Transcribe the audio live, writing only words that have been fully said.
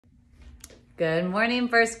Good morning,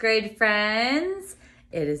 first grade friends.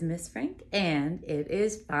 It is Miss Frank and it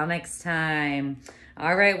is phonics time.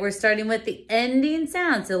 All right, we're starting with the ending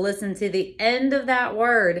sound. So listen to the end of that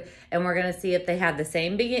word and we're going to see if they have the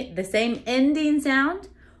same ending sound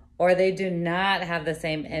or they do not have the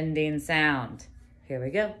same ending sound. Here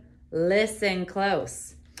we go. Listen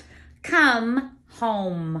close. Come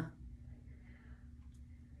home.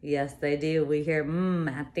 Yes, they do. We hear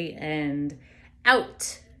at the end.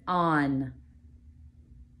 Out on.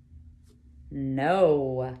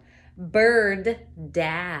 No. Bird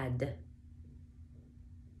dad.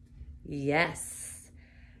 Yes.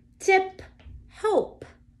 Tip hope.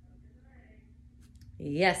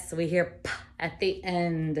 Yes, we hear p at the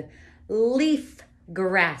end. Leaf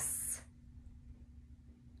grass.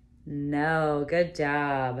 No, good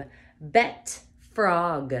job. Bet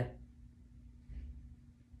frog.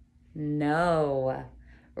 No.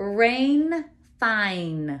 Rain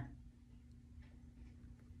fine.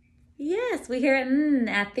 Yes, we hear it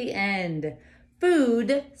at the end.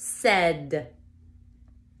 Food said.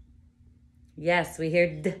 Yes, we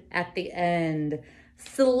hear d at the end.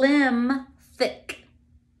 Slim thick.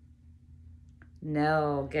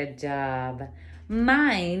 No, good job.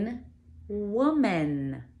 Mine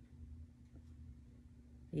woman.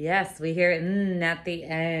 Yes, we hear it at the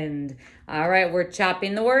end. All right, we're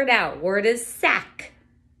chopping the word out. Word is sack.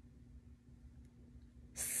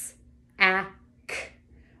 S-A-C.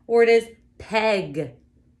 Word is peg.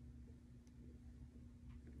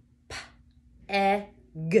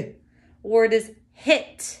 P-E-G. Word is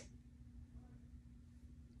hit.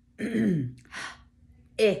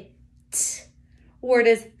 It. Word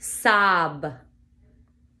is sob.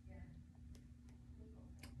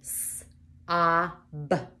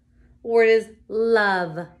 S-A-B. Word is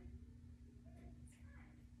love.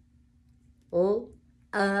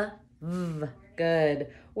 L-A-V. Good.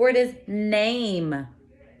 Word is name.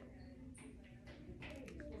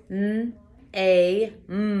 N-A-M.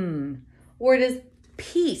 Word is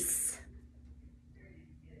peace.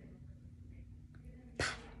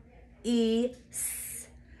 P-E-S.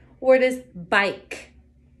 Word is bike.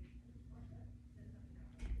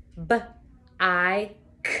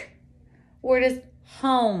 B-I-K. Word is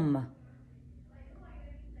home.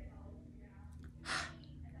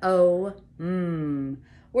 H-O-M.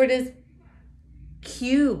 Word is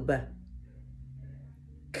cube.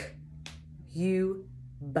 K-U-B.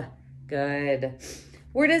 Good.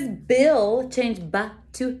 Word is bill. Change B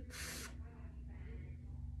to F.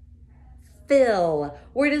 Fill.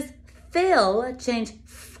 Word is fill. Change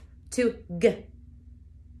F to G.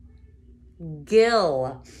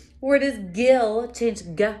 Gill. Word is gill. Change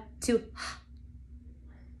G to H.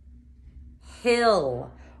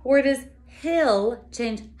 Hill. Word is hill.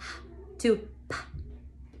 Change H to P.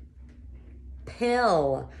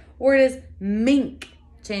 Pill. Word is mink.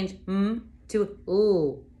 Change M to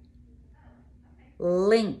L.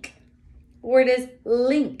 Link. Word is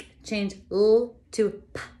link. Change L to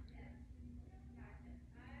P.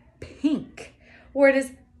 Pink. Word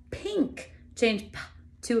is pink. Change P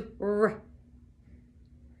to R.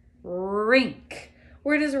 Rink.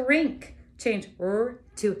 Word is rink. Change R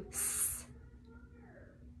to S.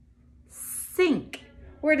 Sink.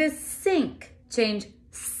 Word is sink. Change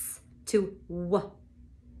S to W.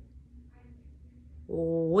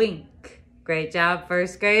 Wink. Great job,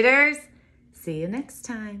 first graders. See you next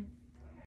time.